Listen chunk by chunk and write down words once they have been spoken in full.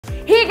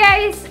Hey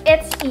guys!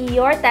 It's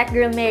your Tech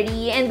Girl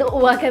Mary and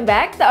welcome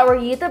back to our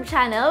YouTube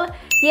channel.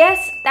 Yes,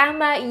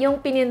 tama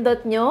yung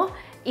pinindot nyo.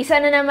 Isa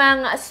na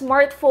namang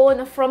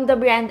smartphone from the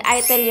brand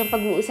itel yung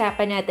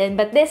pag-uusapan natin.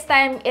 But this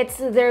time, it's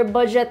their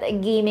budget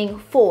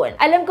gaming phone.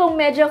 Alam kong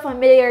medyo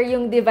familiar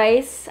yung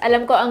device.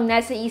 Alam ko ang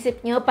nasa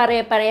isip nyo,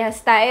 pare-parehas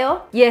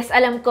tayo. Yes,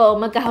 alam ko,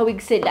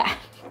 magkahawig sila.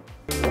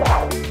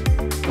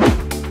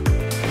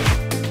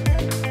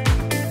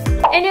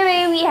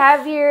 Anyway, we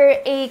have here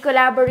a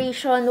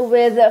collaboration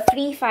with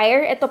Free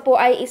Fire. Ito po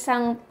ay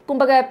isang,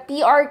 kumbaga,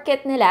 PR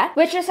kit nila,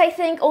 which is, I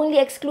think, only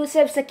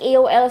exclusive sa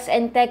KOLs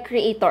and tech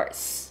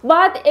creators.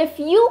 But if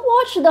you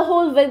watch the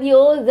whole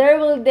video, there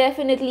will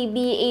definitely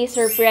be a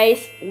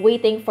surprise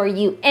waiting for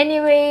you.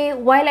 Anyway,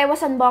 while I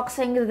was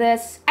unboxing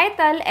this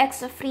itel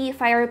X Free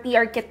Fire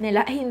PR kit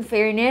nila, in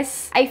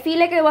fairness, I feel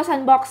like I was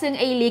unboxing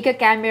a Leica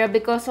camera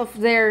because of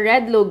their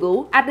red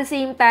logo. At the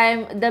same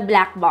time, the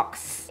black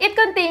box. It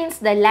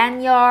contains the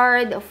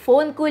lanyard,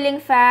 phone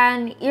cooling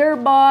fan,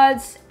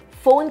 earbuds,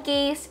 phone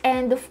case,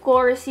 and of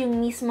course,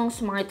 yung mismong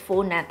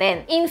smartphone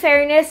natin. In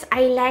fairness,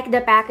 I like the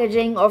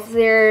packaging of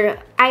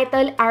their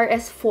itel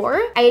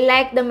RS4. I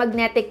like the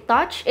magnetic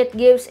touch. It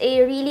gives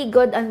a really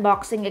good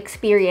unboxing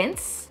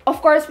experience.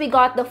 Of course, we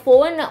got the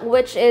phone,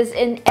 which is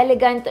in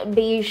elegant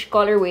beige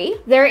colorway.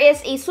 There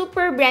is a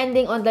super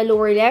branding on the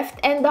lower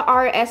left and the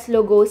RS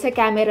logo sa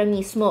camera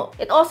mismo.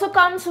 It also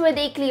comes with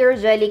a clear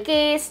jelly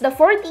case, the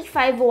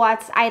 45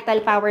 watts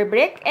itel power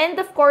brick, and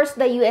of course,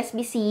 the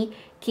USB-C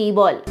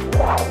cable.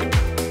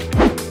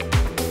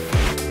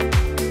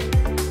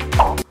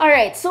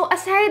 Alright, so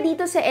aside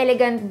dito sa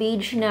elegant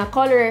beige na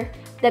color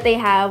that I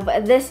have,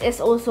 this is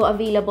also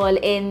available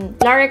in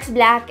Larex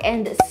Black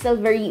and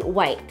Silvery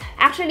White.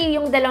 Actually,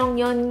 yung dalawang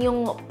yun, yung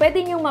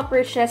pwede nyo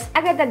ma-purchase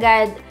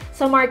agad-agad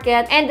sa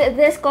market, and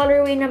this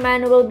colorway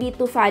naman will be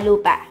to follow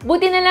pa.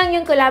 Buti na lang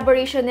yung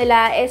collaboration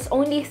nila is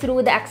only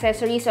through the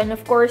accessories and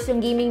of course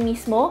yung gaming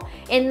mismo,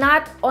 and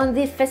not on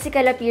the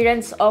physical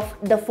appearance of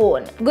the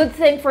phone. Good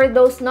thing for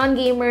those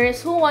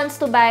non-gamers who wants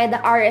to buy the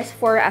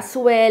RS4 as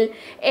well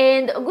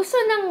and gusto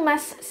ng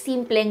mas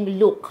simpleng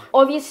look.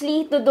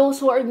 Obviously, to those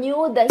who are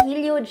new, the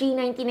Helio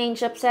G99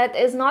 chipset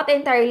is not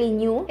entirely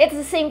new. It's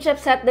the same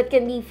chipset that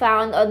can be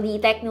found on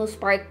the Tecno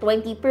Spark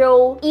 20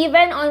 Pro,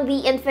 even on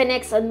the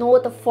Infinix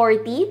Note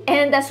 40,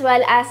 and as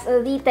well as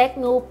the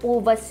Tecno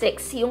Pova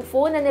 6, yung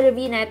phone na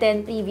nireview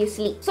natin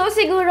previously. So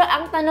siguro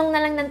ang tanong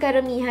na lang ng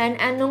karamihan,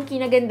 anong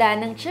kinaganda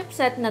ng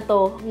chipset na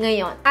to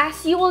ngayon?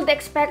 As you would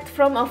expect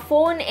from a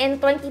phone in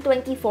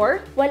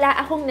 2024, wala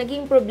akong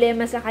naging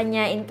problema sa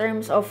kanya in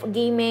terms of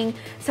gaming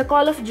sa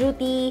Call of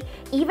Duty,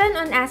 even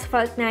on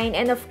Asphalt 9,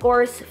 and of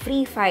course,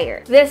 Free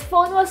Fire. This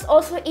phone was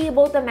also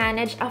able to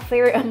manage a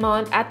fair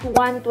amount at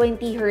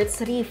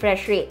 120Hz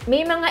refresh rate.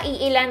 May mga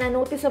iilan na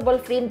noticeable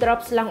frame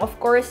drops lang, of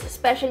course,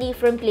 especially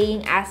from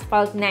playing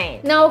Asphalt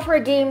 9. Now,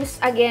 for games,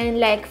 again,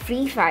 like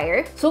Free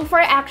Fire, so far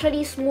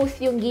actually smooth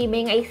yung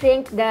gaming. I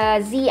think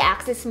the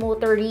Z-axis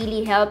motor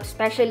really helps,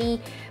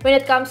 especially when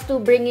it comes to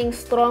bringing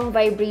strong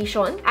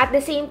vibration. At the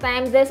same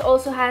time, this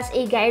also has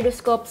a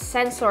gyroscope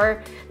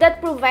sensor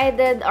that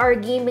provided our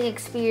gaming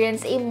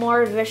experience a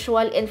more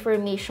visual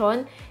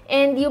information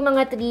and yung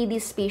mga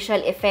 3D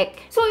spatial effect.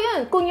 So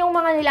yun, kung yung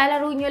mga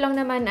nilalaro nyo lang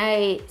naman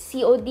ay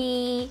COD,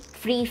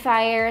 Free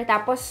Fire,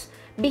 tapos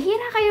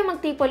bihira kayo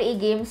mag-AAA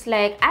games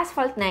like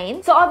Asphalt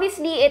 9. So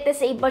obviously, it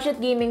is a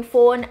budget gaming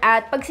phone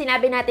at pag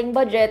sinabi nating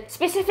budget,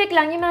 specific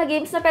lang yung mga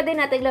games na pwede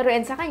nating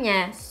laruin sa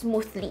kanya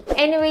smoothly.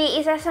 Anyway,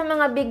 isa sa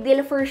mga big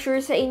deal for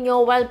sure sa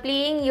inyo while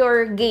playing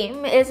your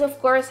game is of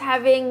course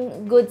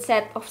having good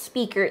set of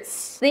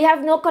speakers. They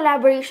have no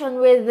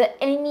collaboration with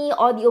any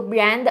audio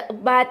brand,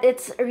 but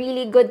it's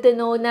really good to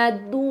know na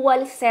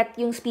dual set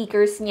yung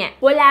speakers niya.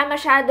 Wala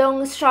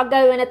masyadong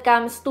struggle when it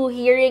comes to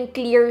hearing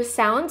clear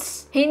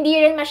sounds. Hindi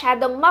rin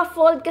masyadong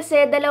muffled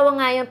kasi dalawa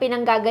nga yung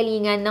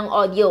pinanggagalingan ng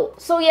audio.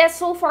 So yes,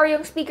 so far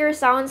yung speaker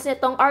sounds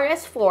nitong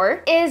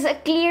RS4 is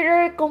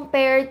clearer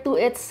compared to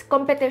its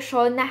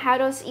competition na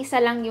halos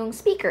isa lang yung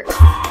speaker.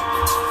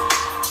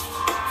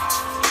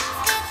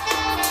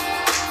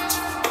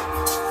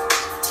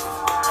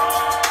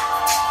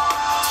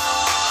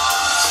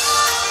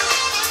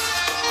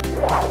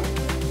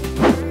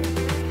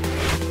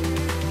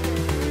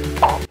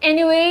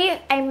 Anyway,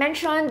 I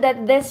mentioned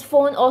that this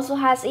phone also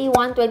has a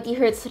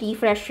 120Hz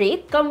refresh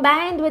rate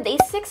combined with a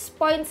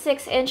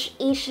 6.6-inch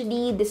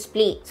HD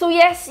display. So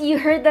yes,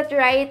 you heard that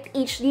right,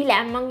 HD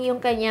lamang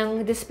yung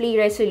kanyang display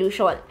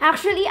resolution.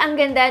 Actually, ang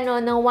ganda no,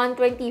 ng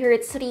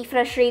 120Hz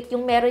refresh rate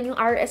yung meron yung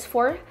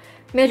RS4.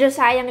 Medyo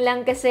sayang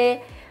lang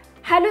kasi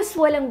halos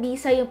walang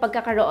bisa yung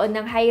pagkakaroon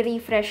ng high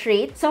refresh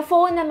rate sa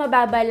phone na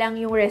mababa lang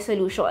yung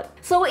resolution.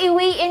 So,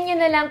 i-weigh in nyo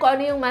na lang kung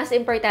ano yung mas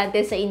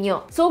importante sa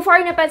inyo. So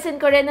far, napansin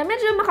ko rin na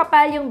medyo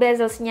makapal yung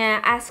bezels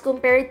niya as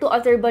compared to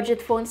other budget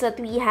phones that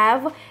we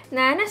have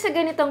na nasa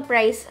ganitong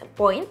price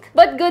point.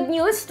 But good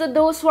news to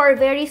those who are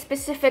very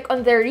specific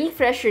on their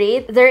refresh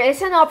rate, there is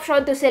an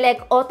option to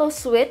select auto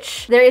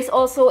switch. There is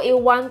also a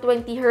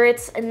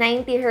 120Hz,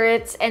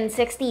 90Hz, and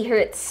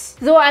 60Hz.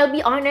 Though I'll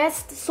be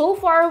honest, so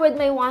far with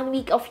my 1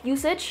 week of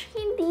usage,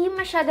 hindi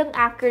masyadong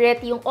accurate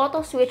yung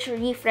auto switch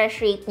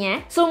refresh rate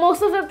niya. So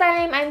most of the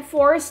time, I'm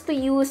forced to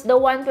use the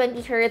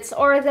 120Hz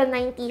or the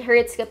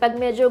 90Hz kapag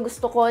medyo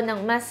gusto ko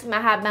ng mas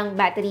mahabang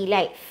battery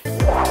life.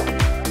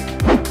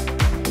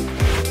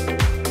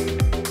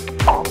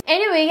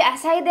 Anyway,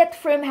 aside that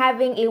from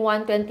having a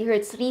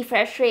 120Hz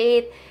refresh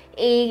rate,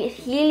 a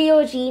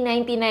Helio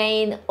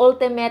G99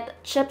 Ultimate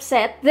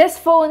chipset, this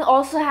phone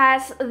also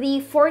has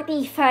the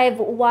 45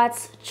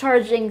 watts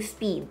charging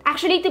speed.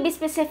 Actually, to be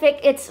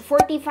specific, it's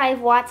 45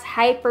 watts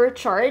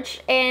hypercharge,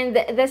 and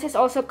this is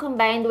also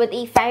combined with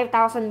a 5,000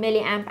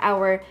 milliamp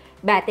hour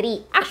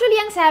battery. Actually,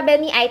 ang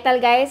sabi ni itel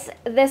guys,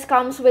 this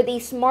comes with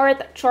a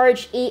smart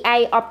charge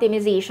AI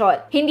optimization.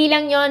 Hindi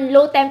lang yon,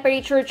 low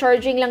temperature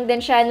charging lang din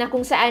siya na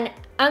kung saan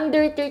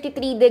under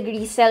 33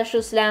 degrees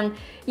Celsius lang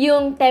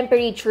yung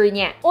temperature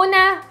niya.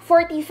 Una,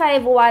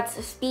 45 watts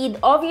speed.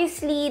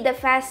 Obviously, the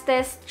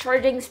fastest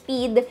charging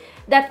speed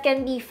that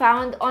can be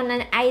found on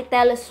an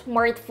itel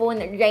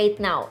smartphone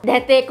right now.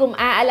 Dati, kung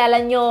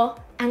aalala nyo,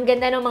 ang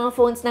ganda ng mga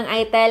phones ng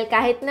itel,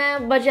 kahit na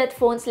budget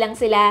phones lang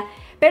sila,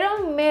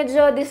 pero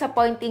medyo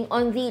disappointing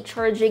on the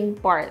charging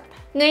part.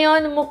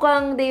 Ngayon,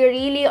 mukhang they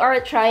really are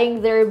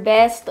trying their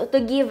best to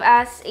give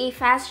us a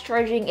fast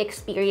charging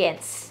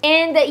experience.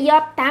 And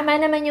yup, tama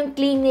naman yung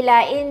claim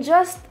nila. In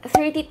just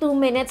 32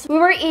 minutes, we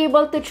were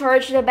able to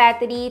charge the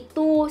battery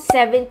to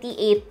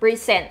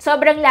 78%.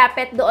 Sobrang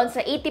lapit doon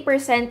sa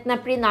 80% na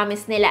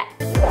pre-promise nila.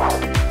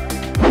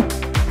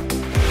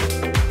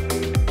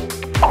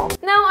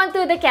 Now,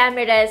 onto the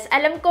cameras.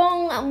 Alam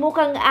kong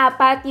mukhang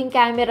apat yung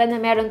camera na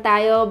meron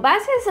tayo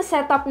base sa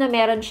setup na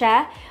meron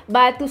siya.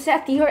 But to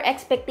set your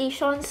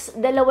expectations,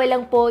 dalawa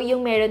lang po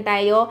yung meron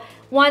tayo.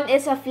 One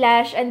is a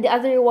flash and the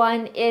other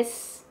one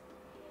is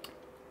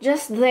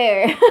just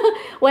there.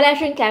 Wala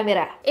siyang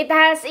camera. It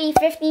has a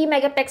 50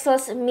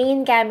 megapixels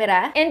main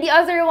camera. And the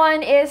other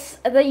one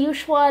is the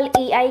usual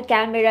AI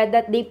camera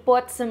that they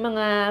put sa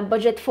mga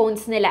budget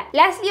phones nila.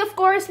 Lastly, of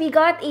course, we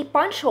got a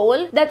punch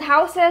hole that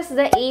houses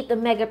the 8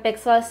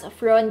 megapixels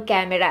front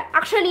camera.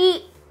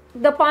 Actually,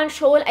 the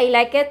punch hole, I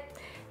like it.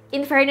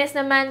 In fairness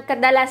naman,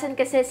 kadalasan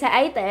kasi sa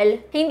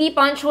itel, hindi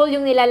punch hole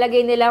yung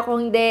nilalagay nila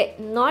kung hindi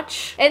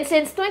notch. And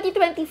since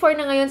 2024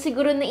 na ngayon,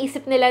 siguro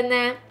naisip nila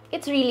na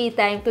it's really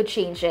time to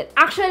change it.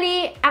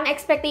 Actually, ang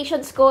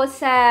expectations ko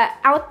sa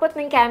output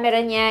ng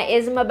camera niya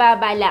is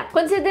mababa lang.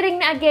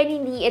 Considering na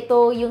again, hindi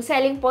ito yung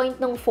selling point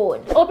ng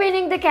phone.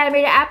 Opening the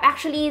camera app,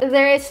 actually,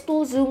 there is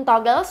 2 zoom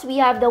toggles.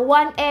 We have the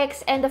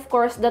 1x and of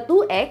course the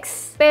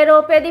 2x.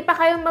 Pero pwede pa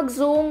kayong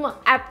mag-zoom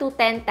up to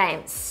 10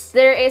 times.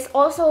 There is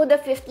also the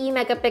 50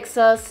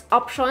 megapixels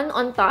option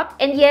on top.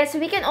 And yes,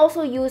 we can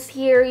also use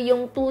here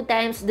yung 2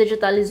 times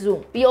digital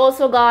zoom. We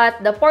also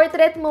got the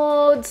portrait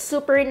mode,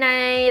 super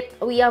night.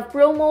 We have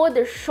Pro mode,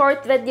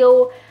 short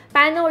video,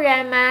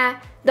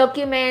 panorama,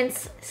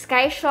 documents,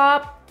 sky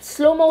shop,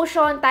 slow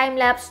motion,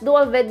 time-lapse,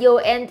 dual video,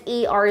 and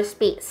AR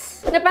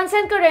space.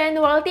 Napansin ko rin,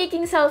 while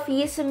taking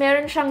selfies,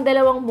 meron siyang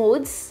dalawang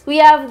modes.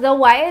 We have the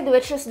wide,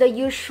 which is the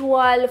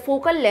usual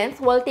focal length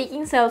while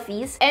taking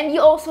selfies, and you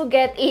also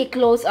get a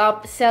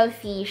close-up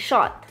selfie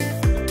shot.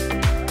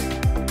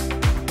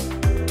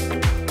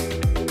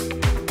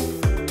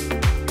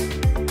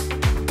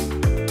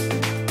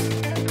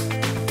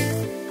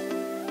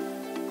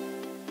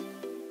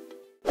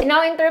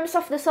 Now, in terms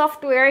of the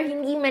software,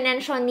 hindi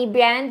mention ni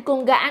brand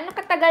kung gaano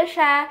katagal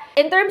siya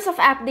in terms of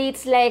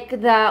updates like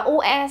the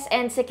OS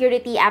and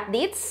security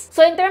updates.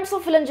 So, in terms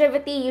of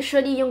longevity,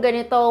 usually yung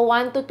ganito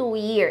 1 to 2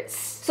 years.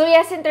 So,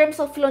 yes, in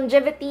terms of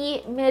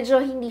longevity, medyo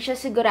hindi siya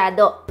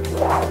sigurado.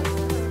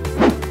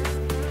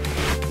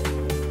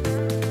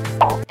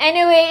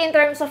 Anyway, in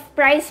terms of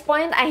price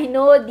point, I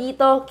know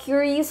dito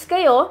curious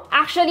kayo.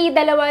 Actually,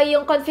 dalawa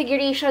yung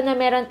configuration na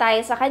meron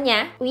tayo sa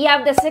kanya. We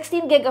have the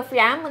 16GB of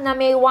RAM na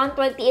may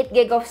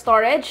 128GB of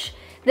storage.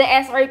 The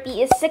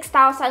SRP is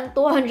 6,299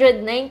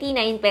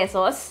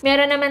 pesos.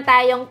 Meron naman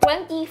tayong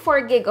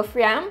 24GB of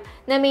RAM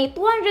na may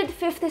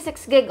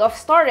 256GB of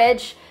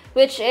storage,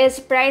 which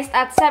is priced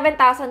at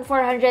 7,499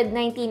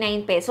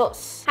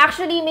 pesos.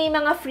 Actually, may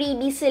mga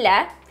freebies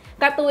sila,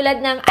 katulad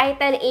ng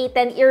itel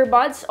A10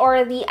 earbuds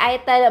or the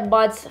itel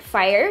Buds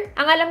Fire.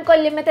 Ang alam ko,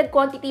 limited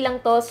quantity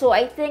lang to, so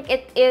I think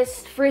it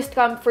is first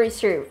come, first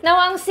serve. Now,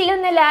 ang sale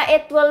nila,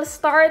 it will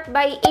start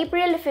by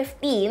April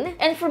 15.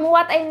 And from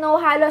what I know,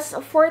 halos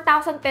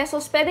 4,000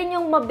 pesos pwede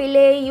nyong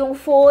mabili yung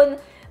phone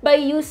by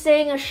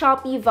using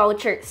Shopee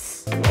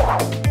vouchers.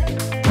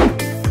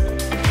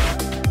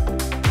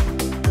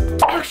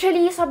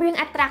 Actually, sobrang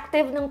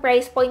attractive ng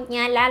price point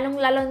niya,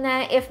 lalong-lalo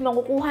na if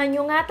makukuha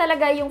nyo nga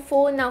talaga yung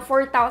phone ng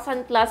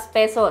 4,000 plus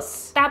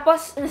pesos.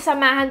 Tapos,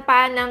 nasamahan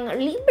pa ng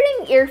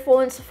libreng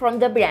earphones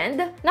from the brand.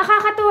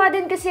 Nakakatuwa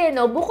din kasi,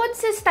 no, bukod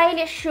sa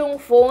stylish yung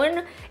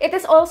phone, it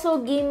is also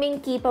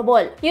gaming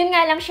capable. Yun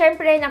nga lang,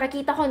 syempre,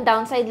 nakikita kong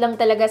downside lang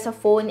talaga sa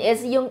phone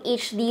is yung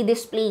HD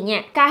display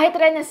niya. Kahit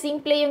rin na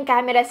simple yung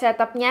camera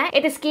setup niya,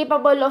 it is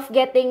capable of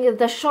getting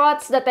the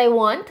shots that I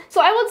want. So,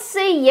 I would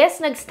say,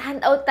 yes,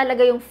 nag-stand out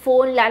talaga yung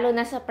phone, lalo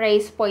na sa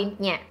price point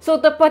niya. So,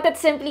 to put it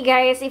simply,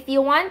 guys, if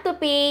you want to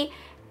pay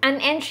an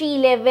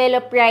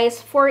entry-level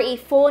price for a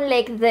phone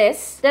like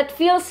this that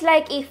feels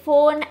like a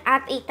phone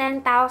at a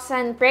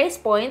 10,000 price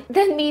point,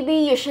 then maybe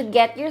you should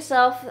get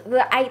yourself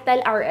the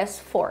itel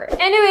RS4.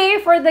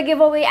 Anyway, for the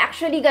giveaway,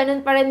 actually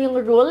ganun pa rin yung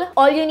rule.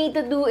 All you need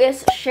to do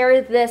is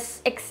share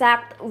this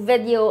exact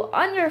video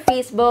on your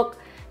Facebook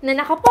na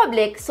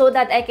naka-public so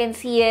that I can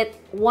see it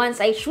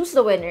once I choose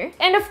the winner.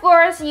 And of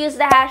course, use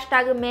the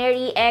hashtag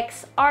MURANG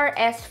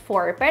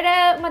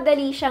para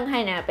madali siyang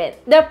hanapin.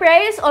 The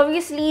price,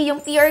 obviously,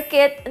 yung PR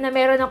kit na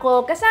meron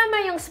ako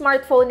kasama yung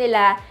smartphone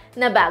nila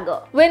na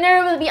bago.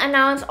 Winner will be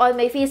announced on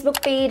my Facebook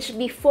page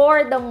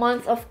before the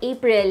month of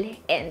April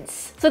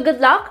ends. So good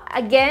luck!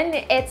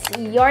 Again, it's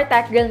your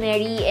Tech Girl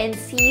Mary and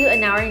see you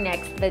in our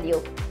next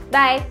video.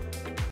 Bye!